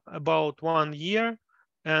about 1 year,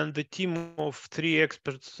 and the team of 3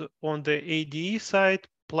 experts on the ADE side,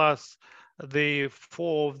 plus the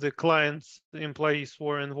 4 of the client's employees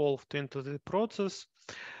were involved into the process.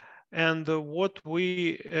 And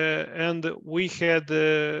we had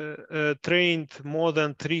trained more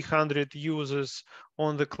than 300 users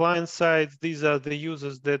on the client side. These are the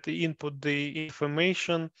users that input the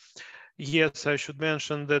information. Yes, I should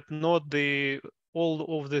mention that not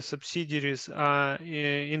all of the subsidiaries are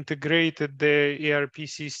integrated their ERP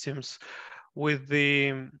systems with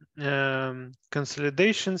the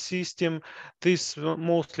consolidation system. This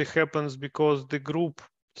mostly happens because the group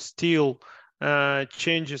still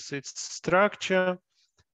changes its structure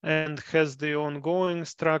and has the ongoing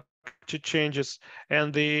structure changes,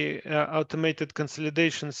 and the automated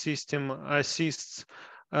consolidation system assists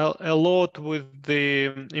a lot with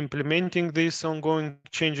the implementing these ongoing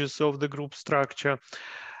changes of the group structure.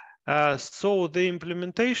 So the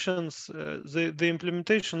implementation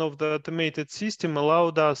of the automated system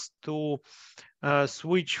allowed us to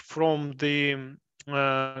switch from the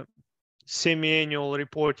semi-annual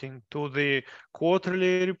reporting to the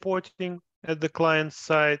quarterly reporting at the client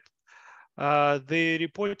side. The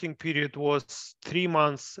reporting period was 3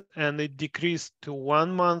 months, and it decreased to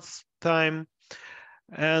 1 month's time.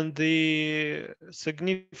 And the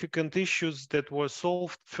significant issues that were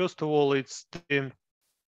solved, first of all, it's the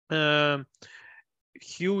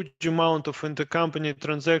huge amount of intercompany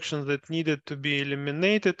transactions that needed to be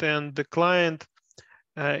eliminated, and the client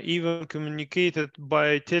even communicated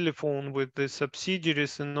by telephone with the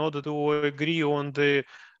subsidiaries in order to agree on the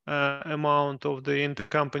amount of the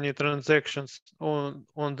intercompany transactions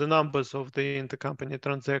on the numbers of the intercompany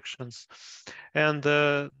transactions. And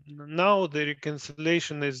now the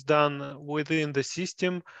reconciliation is done within the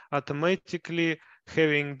system automatically,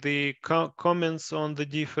 having the comments on the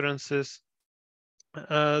differences.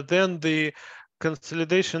 Then the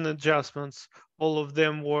consolidation adjustments, all of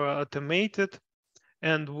them were automated.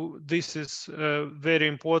 And this is very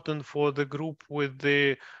important for the group with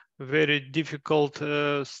the very difficult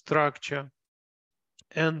structure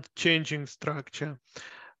and changing structure.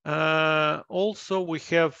 Also, we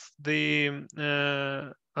have the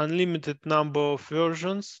unlimited number of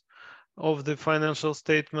versions of the financial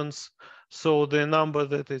statements. So the number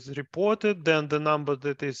that is reported, then the number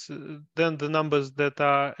that is, then the numbers that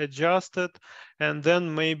are adjusted, and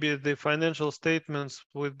then maybe the financial statements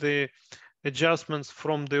with the adjustments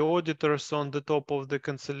from the auditors on the top of the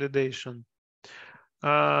consolidation.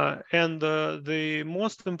 The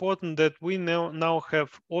most important that we now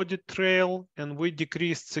have audit trail, and we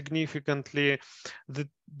decreased significantly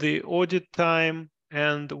the audit time,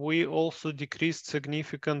 and we also decreased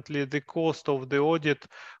significantly the cost of the audit,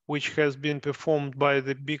 which has been performed by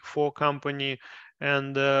the Big Four company,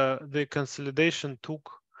 and the consolidation took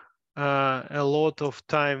a lot of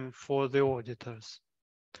time for the auditors.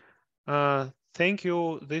 Thank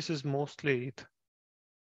you. This is mostly it.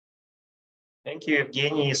 Thank you,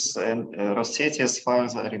 Evgeny. And Rossetti, as far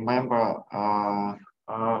as I remember,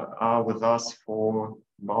 are with us for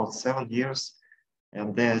about 7 years,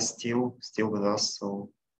 and they're still with us. So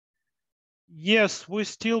yes, we're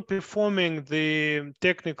still performing the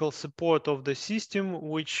technical support of the system,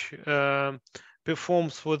 which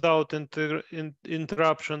performs without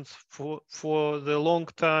interruptions for the long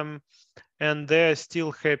time, and they're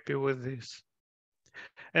still happy with this.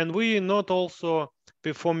 And we not also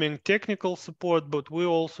performing technical support, but we're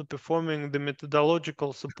also performing the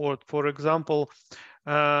methodological support. For example,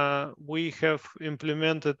 we have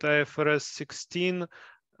implemented IFRS 16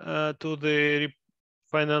 to the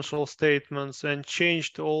financial statements and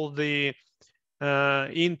changed all the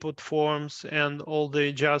input forms and all the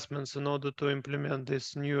adjustments in order to implement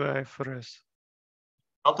this new IFRS.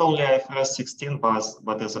 Not only IFRS 16,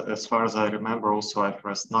 but as far as I remember, also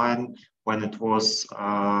IFRS 9, when it was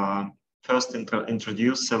first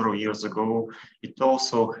introduced several years ago, it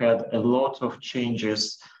also had a lot of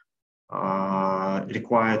changes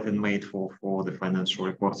required and made for the financial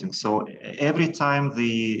reporting. So every time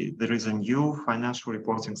there is a new financial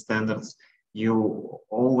reporting standards, you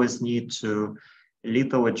always need to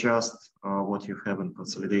little adjust what you have in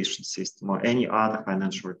consolidation system or any other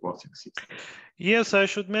financial reporting system. Yes, I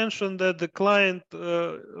should mention that the client,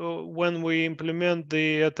 when we implement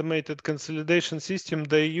the automated consolidation system,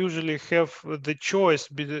 they usually have the choice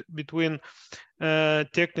between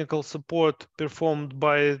technical support performed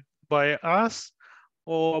by us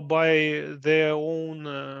or by their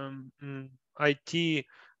own IT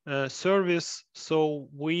service. So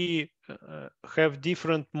we have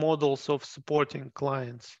different models of supporting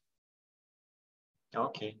clients.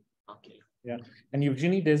 Okay. Yeah, and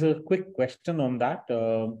Evgeny, there's a quick question on that.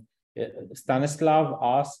 Stanislav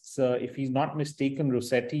asks if he's not mistaken,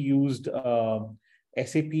 Rossetti used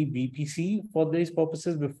SAP BPC for these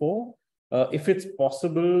purposes before. If it's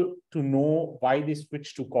possible to know why they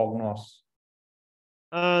switched to Cognos.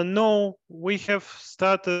 No, we have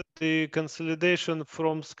started the consolidation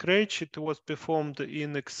from scratch. It was performed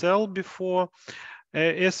in Excel before.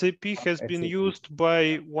 SAP has been used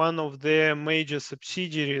by one of their major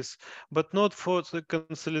subsidiaries, but not for the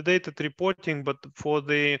consolidated reporting, but for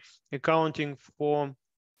the accounting for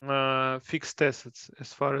fixed assets,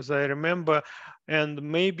 as far as I remember. And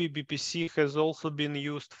maybe BPC has also been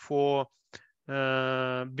used for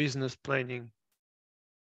business planning.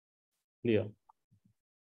 Clear.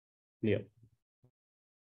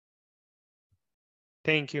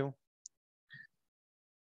 Thank you.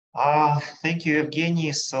 Thank you,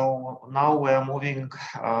 Evgeny. So now we're moving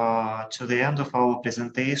to the end of our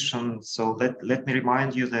presentation. So let me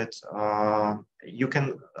remind you that you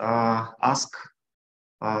can ask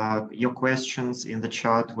your questions in the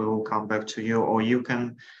chat. We will come back to you, or you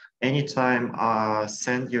can anytime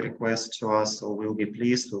send your request to us. So we'll be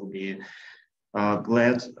pleased, we'll be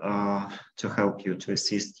glad to help you, to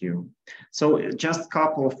assist you. So just a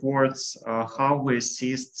couple of words how we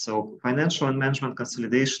assist. So financial and management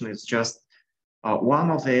consolidation is just one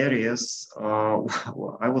of the areas,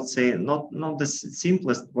 I would say not the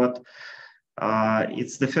simplest, but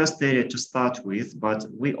it's the first area to start with, but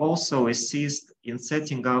we also assist in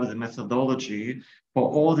setting up the methodology for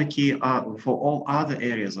all the key, for all other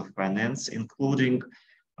areas of finance, including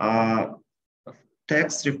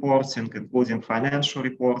tax reporting, including financial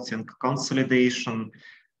reporting, consolidation,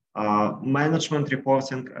 management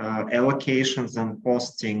reporting, allocations and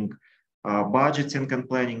posting, budgeting and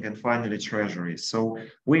planning, and finally treasury. So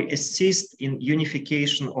we assist in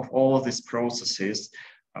unification of all of these processes.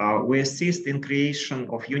 We assist in creation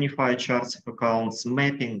of unified charts of accounts,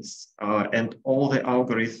 mappings, and all the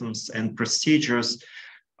algorithms and procedures,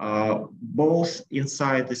 both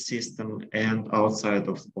inside the system and outside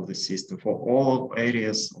of the system for all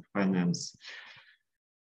areas of finance.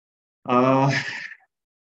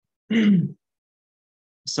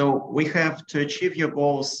 So we have to achieve your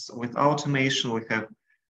goals with automation. We have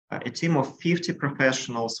a team of 50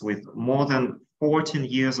 professionals with more than 14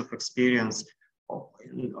 years of experience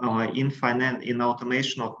in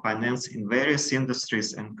automation of finance in various industries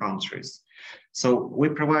and countries. So we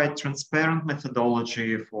provide transparent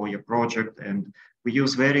methodology for your project, and we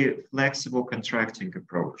use very flexible contracting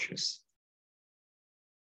approaches.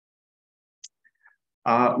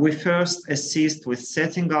 We first assist with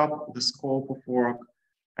setting up the scope of work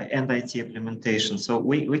and IT implementation. So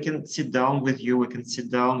we can sit down with you, we can sit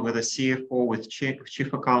down with a CFO, with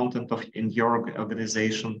chief accountant in your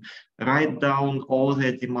organization, write down all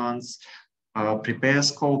their demands, prepare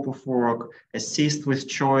scope of work, assist with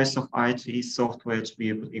choice of IT software to be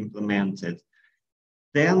implemented.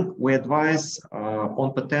 Then we advise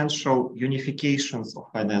on potential unifications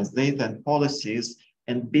of finance data and policies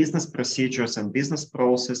and business procedures and business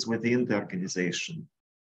process within the organization.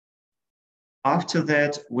 After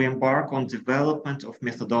that, we embark on development of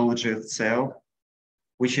methodology itself,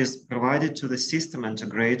 which is provided to the system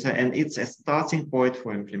integrator, and it's a starting point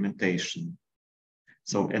for implementation.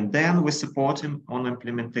 So, and then we support him on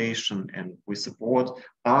implementation, and we support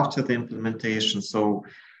after the implementation. So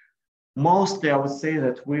mostly I would say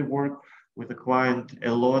that we work with the client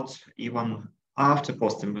a lot, even after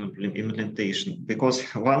post-implementation, because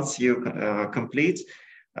once you complete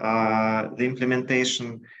the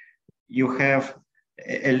implementation, you have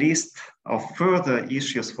a list of further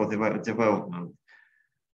issues for development.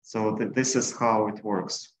 So this is how it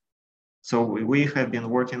works. So we have been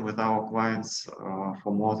working with our clients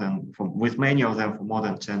with many of them for more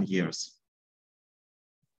than 10 years.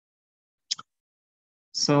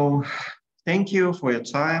 So thank you for your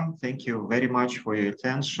time. Thank you very much for your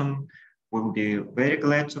attention. We'll be very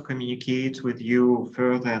glad to communicate with you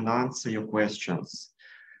further and answer your questions.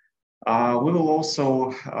 We will also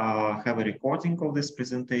have a recording of this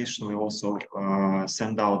presentation. We also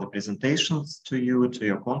send out the presentations to you, to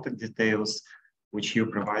your contact details, which you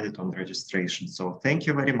provided on registration. So thank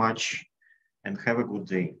you very much and have a good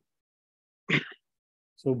day.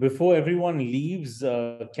 So before everyone leaves,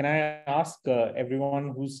 can I ask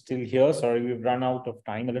everyone who's still here, sorry, we've run out of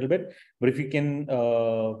time a little bit, but if you can,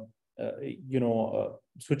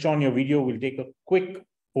 switch on your video, we'll take a quick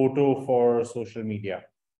photo for social media.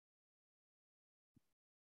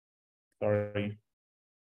 Sorry.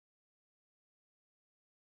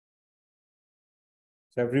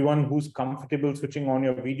 So everyone who's comfortable switching on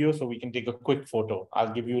your video so we can take a quick photo.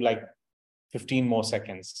 I'll give you like 15 more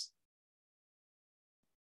seconds.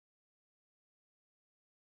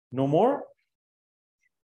 No more?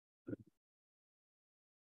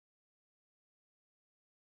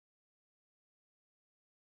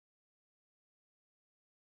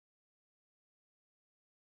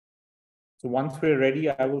 So once we're ready,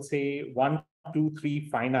 I will say 1, 2, 3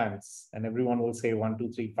 finance, and everyone will say 1,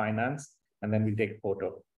 2, 3 finance, and then we take a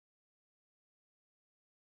photo.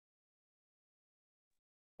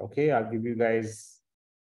 Okay, I'll give you guys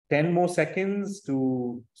 10 more seconds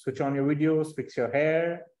to switch on your videos, fix your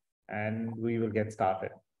hair, and we will get started.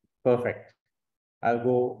 Perfect. I'll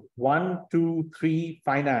go 1, 2, 3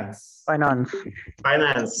 finance. Finance.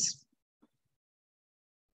 Finance.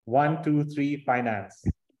 1, 2, 3 finance.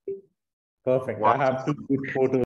 Perfect. I have 2 good photos.